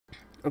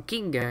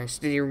Okay guys,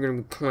 today we're going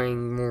to be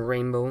playing more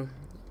Rainbow.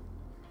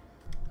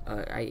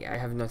 I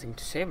have nothing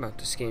to say about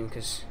this game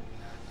because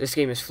this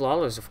game is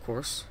flawless, of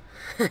course.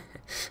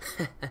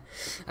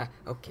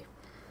 Okay.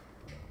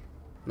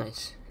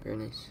 Nice, very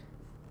nice.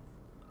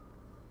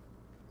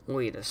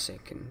 Wait a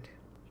second.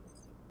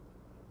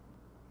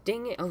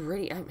 Dang it,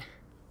 already I'm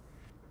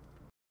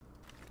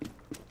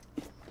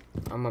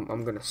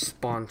gonna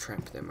spawn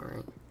trap them,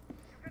 alright?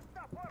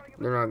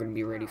 They're not gonna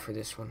be ready for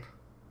this one.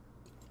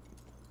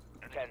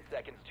 10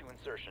 seconds to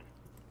insertion.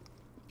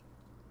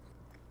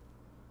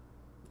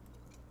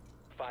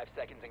 5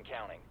 seconds and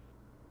counting.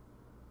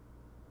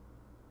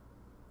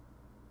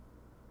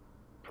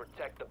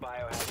 Protect the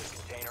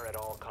biohazard container at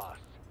all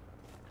costs.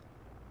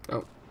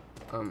 Oh,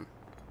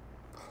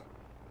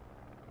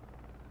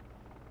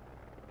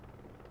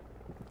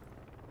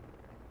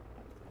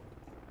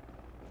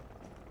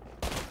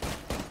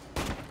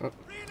 Oh,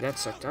 that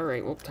sucked.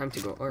 Alright, well, time to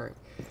go. Alright.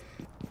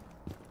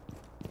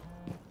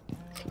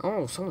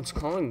 Oh, someone's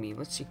calling me.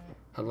 Let's see.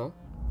 Hello?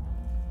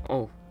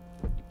 Oh.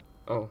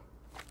 Oh.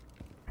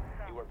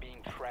 You are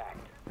being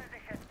tracked.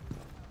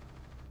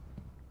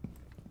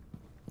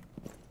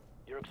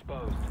 You're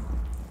exposed.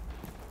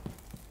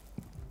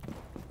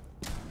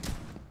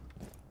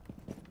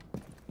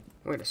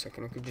 Wait a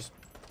second, I could just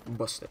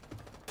bust it.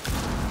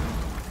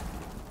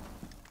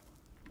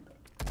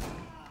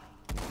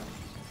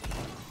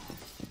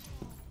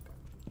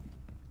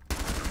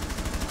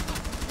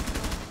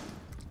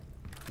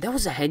 That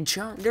was a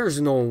headshot?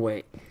 There's no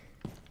way.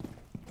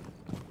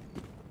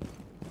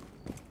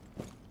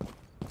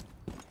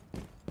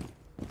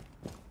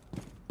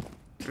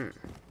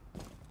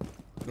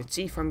 Let's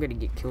see if I'm gonna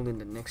get killed in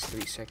the next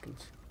 3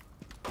 seconds.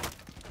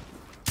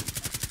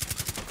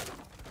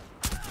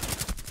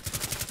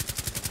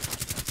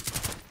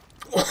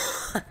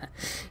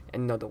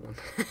 Another one.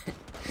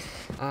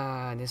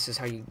 This is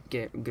how you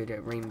get good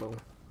at Rainbow.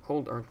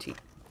 Hold RT.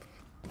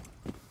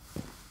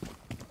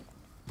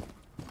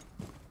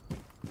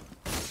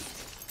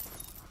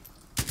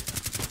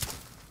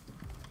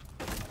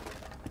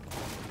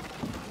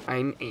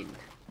 I'm in.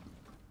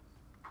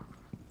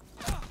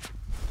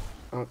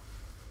 Oh.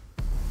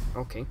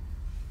 Okay.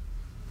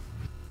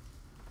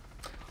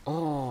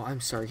 Oh,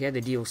 I'm sorry. He had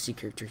the DLC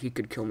character. He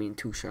could kill me in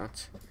 2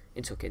 shots.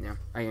 It's okay now.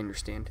 I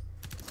understand.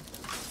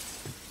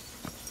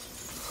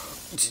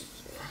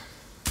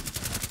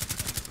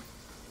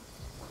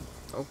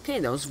 Okay,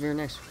 that was very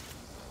nice.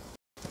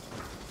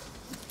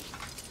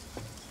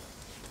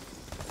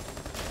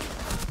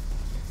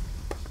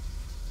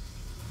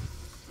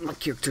 My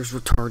character's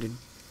retarded.